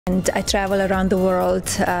And I travel around the world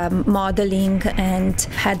modeling and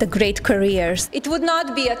had a great career. It would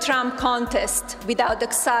not be a Trump contest without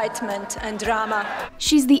excitement and drama.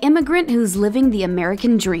 She's the immigrant who's living the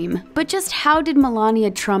American dream. But just how did Melania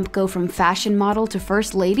Trump go from fashion model to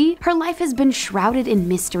first lady? Her life has been shrouded in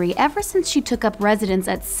mystery ever since she took up residence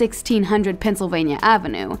at 1600 Pennsylvania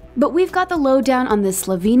Avenue. But we've got the lowdown on this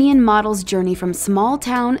Slovenian model's journey from small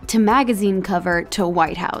town to magazine cover to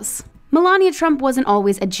White House. Melania Trump wasn't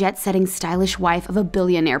always a jet-setting, stylish wife of a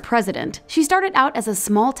billionaire president. She started out as a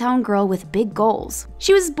small-town girl with big goals.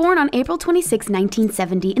 She was born on April 26,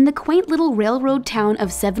 1970 in the quaint little railroad town of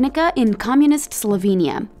Sevnica in communist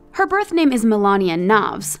Slovenia. Her birth name is Melania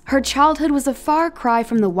Navs. Her childhood was a far cry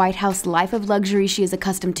from the White House life of luxury she is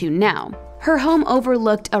accustomed to now. Her home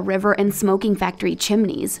overlooked a river and smoking factory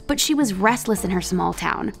chimneys, but she was restless in her small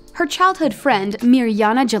town. Her childhood friend,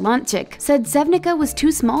 Mirjana Jelančić, said Sevnica was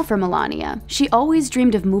too small for Melania. She always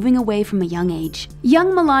dreamed of moving away from a young age.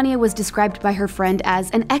 Young Melania was described by her friend as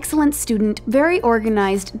an excellent student, very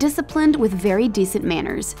organized, disciplined, with very decent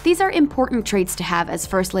manners. These are important traits to have as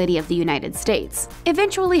First Lady of the United States.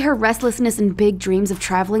 Eventually, her restlessness and big dreams of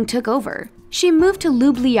traveling took over. She moved to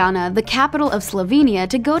Ljubljana, the capital of Slovenia,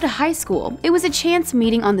 to go to high school. It was a chance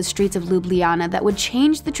meeting on the streets of Ljubljana that would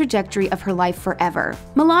change the trajectory of her life forever.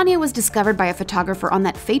 Melania was discovered by a photographer on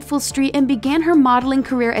that fateful street and began her modeling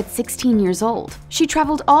career at 16 years old. She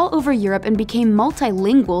traveled all over Europe and became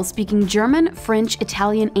multilingual, speaking German, French,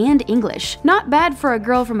 Italian, and English. Not bad for a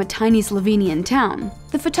girl from a tiny Slovenian town.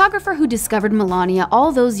 The photographer who discovered Melania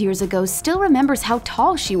all those years ago still remembers how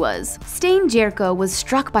tall she was. Stane Jerko was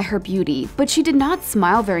struck by her beauty, but she did not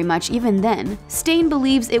smile very much even then. Stane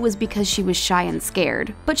believes it was because she was shy and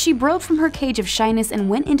scared, but she broke from her cage of shyness and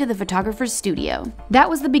went into the photographer's studio. That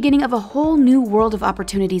was the beginning of a whole new world of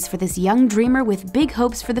opportunities for this young dreamer with big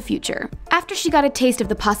hopes for the future. After she got a taste of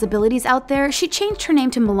the possibilities out there, she changed her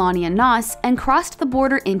name to Melania Nas and crossed the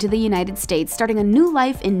border into the United States, starting a new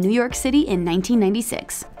life in New York City in 1996.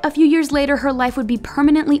 A few years later, her life would be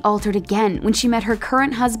permanently altered again when she met her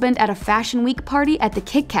current husband at a Fashion Week party at the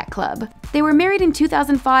Kit Kat Club. They were married in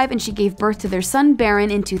 2005 and she gave birth to their son Baron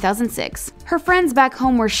in 2006. Her friends back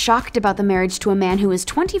home were shocked about the marriage to a man who is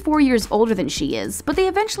 24 years older than she is, but they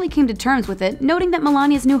eventually came to terms with it, noting that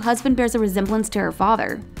Melania's new husband bears a resemblance to her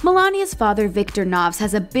father. Melania's father, Viktor Navs,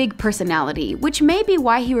 has a big personality, which may be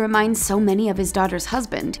why he reminds so many of his daughter's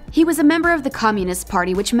husband. He was a member of the Communist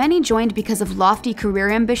Party, which many joined because of lofty career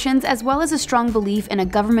ambitions as well as a strong belief in a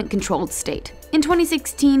government-controlled state. In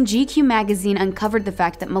 2016, GQ magazine uncovered the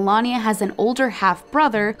fact that Melania has an older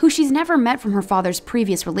half-brother who she's never met from her father's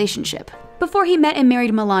previous relationship. Before he met and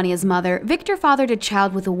married Melania's mother, Viktor fathered a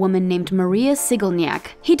child with a woman named Maria Sigolniak.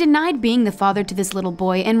 He denied being the father to this little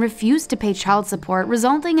boy and refused to pay child support,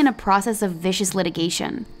 resulting in a process of vicious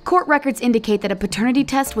litigation. Court records indicate that a paternity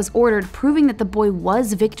test was ordered proving that the boy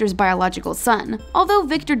was Viktor's biological son. Although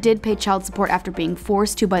Viktor did pay child support after being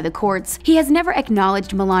forced to by the courts, he has never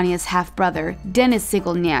acknowledged Melania's half-brother, Denis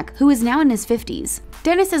Sigolniak, who is now in his 50s.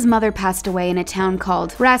 Denis's mother passed away in a town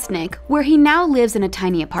called Rasnik, where he now lives in a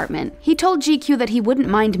tiny apartment. He told GQ that he wouldn't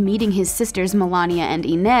mind meeting his sisters Melania and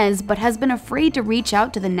Inez, but has been afraid to reach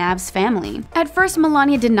out to the Navs family. At first,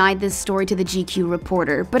 Melania denied this story to the GQ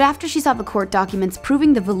reporter, but after she saw the court documents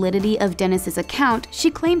proving the validity of Denis's account, she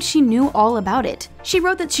claimed she knew all about it. She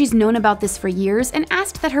wrote that she's known about this for years and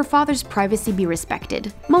asked that her father's privacy be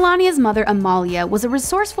respected. Melania's mother, Amalia, was a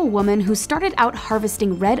resourceful woman who started out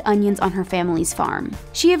harvesting red onions on her family's farm.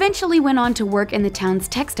 She eventually went on to work in the town's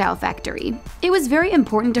textile factory. It was very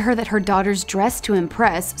important to her that her daughters dressed to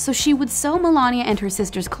impress, so she would sew Melania and her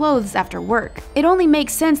sister's clothes after work. It only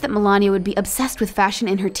makes sense that Melania would be obsessed with fashion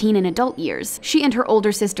in her teen and adult years. She and her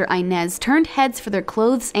older sister Inez turned heads for their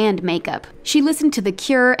clothes and makeup. She listened to The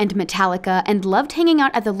Cure and Metallica and loved hanging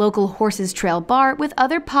out at the local Horses Trail bar with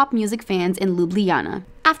other pop music fans in Ljubljana.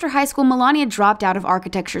 After high school, Melania dropped out of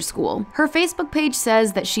architecture school. Her Facebook page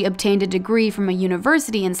says that she obtained a degree from a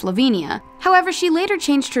university in Slovenia. However, she later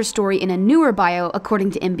changed her story in a newer bio,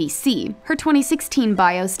 according to NBC. Her 2016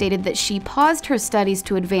 bio stated that she paused her studies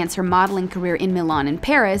to advance her modeling career in Milan and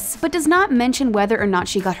Paris, but does not mention whether or not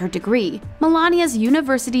she got her degree. Melania's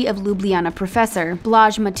University of Ljubljana professor,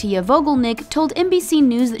 Blaž Matija Vogelnik, told NBC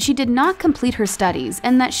News that she did not complete her studies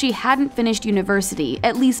and that she hadn't finished university,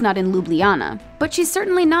 at least not in Ljubljana. But she's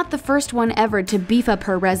certainly not the first one ever to beef up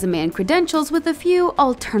her resume and credentials with a few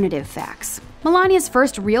alternative facts. Melania's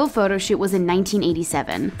first real photo shoot was in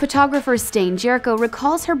 1987. Photographer Stane Jericho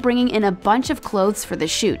recalls her bringing in a bunch of clothes for the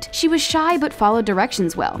shoot. She was shy but followed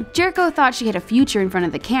directions well. Jericho thought she had a future in front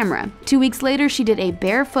of the camera. 2 weeks later, she did a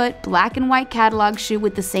barefoot, black and white catalog shoot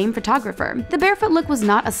with the same photographer. The barefoot look was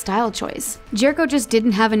not a style choice. Jericho just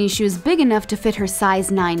didn't have any shoes big enough to fit her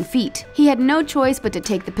size 9 feet. He had no choice but to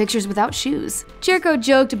take the pictures without shoes. Jericho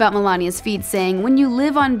joked about Melania's feet, saying, "When you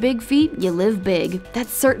live on big feet, you live big." That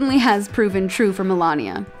certainly has proven true for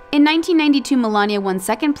Melania. In 1992, Melania won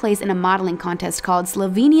second place in a modeling contest called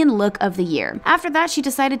Slovenian Look of the Year. After that, she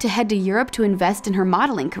decided to head to Europe to invest in her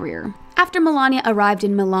modeling career. After Melania arrived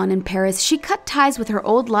in Milan and Paris, she cut ties with her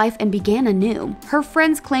old life and began anew. Her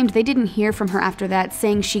friends claimed they didn't hear from her after that,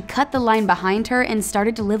 saying she cut the line behind her and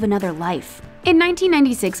started to live another life. In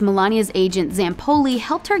 1996, Melania's agent Zampoli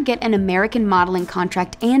helped her get an American modeling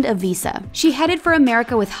contract and a visa. She headed for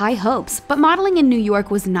America with high hopes, but modeling in New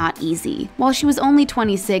York was not easy. While she was only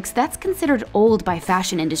 26, that's considered old by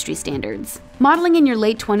fashion industry standards. Modeling in your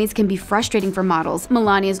late 20s can be frustrating for models,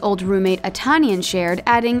 Melania's old roommate Atanian shared,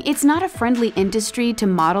 adding, "It's not a friendly industry to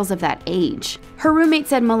models of that age." Her roommate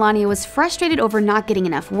said Melania was frustrated over not getting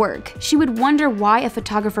enough work. She would wonder why a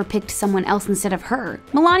photographer picked someone else instead of her.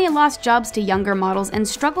 Melania lost jobs to younger models and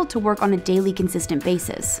struggled to work on a daily, consistent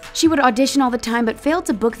basis. She would audition all the time but failed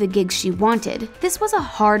to book the gigs she wanted. This was a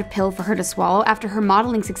hard pill for her to swallow after her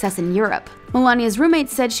modeling success in Europe. Melania's roommate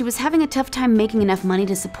said she was having a tough time making enough money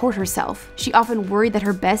to support herself. She often worried that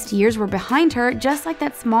her best years were behind her, just like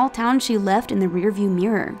that small town she left in the rearview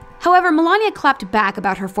mirror. However, Melania clapped back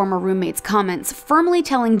about her former roommate's comments, firmly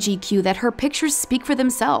telling GQ that her pictures speak for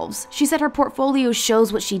themselves. She said her portfolio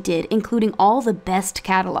shows what she did, including all the best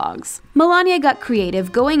catalogs. Melania got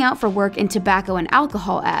creative, going out for work in tobacco and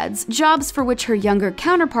alcohol ads, jobs for which her younger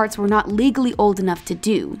counterparts were not legally old enough to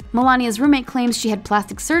do. Melania's roommate claims she had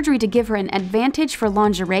plastic surgery to give her an advantage for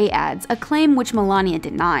lingerie ads, a claim which Melania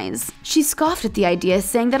denies. She scoffed at the idea,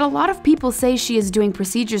 saying that a lot of people say she is doing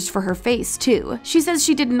procedures for her face too. She says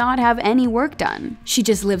she did not have any work done. She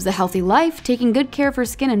just lives a healthy life, taking good care of her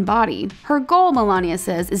skin and body. Her goal, Melania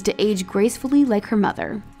says, is to age gracefully like her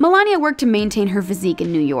mother. Melania worked to maintain her physique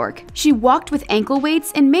in New York. She walked with ankle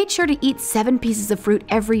weights and made sure to eat 7 pieces of fruit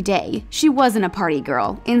every day. She wasn't a party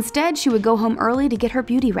girl. Instead, she would go home early to get her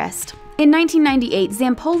beauty rest. In 1998,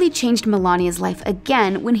 Zampoli changed Melania's life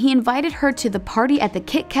again when he invited her to the party at the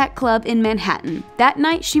Kit Kat Club in Manhattan. That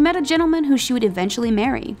night, she met a gentleman who she would eventually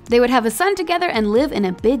marry. They would have a son together and live in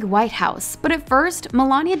a big white house. But at first,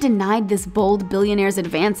 Melania denied this bold billionaire's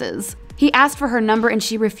advances. He asked for her number and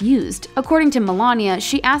she refused. According to Melania,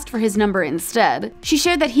 she asked for his number instead. She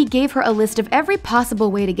shared that he gave her a list of every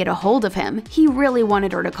possible way to get a hold of him. He really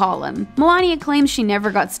wanted her to call him. Melania claims she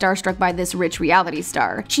never got starstruck by this rich reality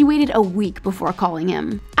star. She waited a week before calling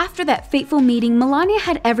him. After that fateful meeting, Melania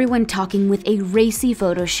had everyone talking with a racy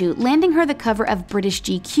photo shoot, landing her the cover of British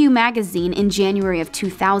GQ magazine in January of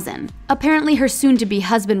 2000. Apparently, her soon-to-be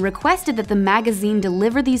husband requested that the magazine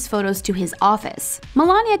deliver these photos to his office.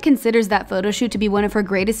 Melania considers that photo shoot to be one of her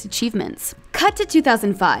greatest achievements. Cut to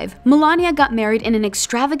 2005. Melania got married in an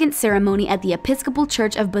extravagant ceremony at the Episcopal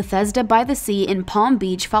Church of Bethesda by the Sea in Palm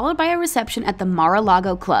Beach, followed by a reception at the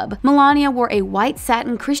Mar-a-Lago Club. Melania wore a white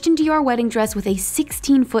satin Christian Dior wedding dress with a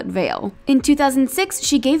 16-foot veil. In 2006,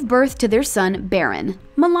 she gave birth to their son, Barron.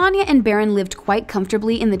 Melania and Barron lived quite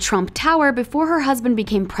comfortably in the Trump Tower before her husband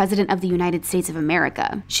became president of the United States of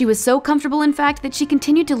America. She was so comfortable, in fact, that she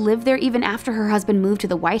continued to live there even after her husband moved to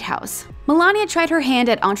the White House. Melania tried her hand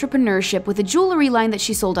at entrepreneurship with a jewelry line that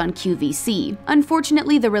she sold on QVC.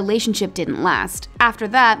 Unfortunately, the relationship didn't last. After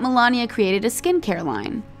that, Melania created a skincare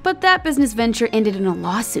line. But that business venture ended in a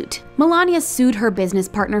lawsuit. Melania sued her business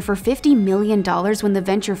partner for $50 million when the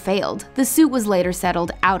venture failed. The suit was later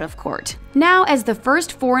settled out of court. Now, as the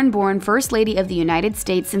first foreign-born First Lady of the United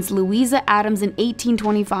States since Louisa Adams in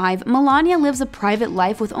 1825, Melania lives a private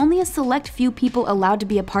life with only a select few people allowed to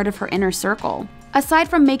be a part of her inner circle. Aside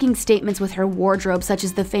from making statements with her wardrobe such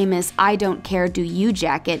as the famous "I don't care, do you"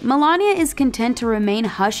 jacket, Melania is content to remain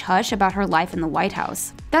hush-hush about her life in the White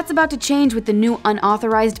House. That's about to change with the new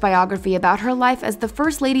unauthorized biography about her life as the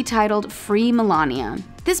First Lady titled Free Melania.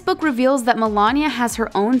 This book reveals that Melania has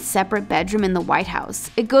her own separate bedroom in the White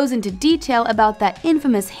House. It goes into detail about that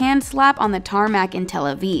infamous hand slap on the tarmac in Tel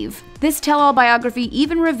Aviv. This tell-all biography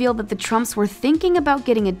even revealed that the Trumps were thinking about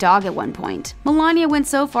getting a dog at one point. Melania went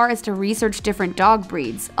so far as to research different dog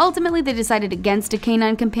breeds. Ultimately, they decided against a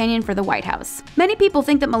canine companion for the White House. Many people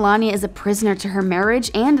think that Melania is a prisoner to her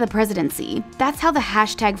marriage and the presidency. That's how the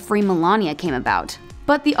hashtag Free Melania came about.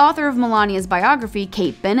 But the author of Melania's biography,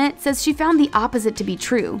 Kate Bennett, says she found the opposite to be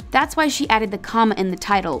true. That's why she added the comma in the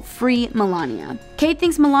title, Free Melania. Kate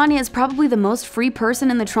thinks Melania is probably the most free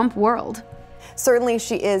person in the Trump world. Certainly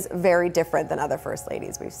she is very different than other first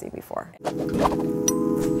ladies we've seen before.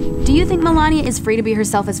 Do you think Melania is free to be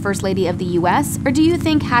herself as First Lady of the US? Or do you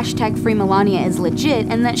think #FreeMelania is legit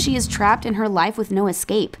and that she is trapped in her life with no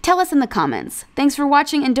escape? Tell us in the comments. Thanks for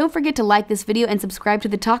watching, and don't forget to like this video and subscribe to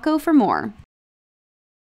The Taco for more.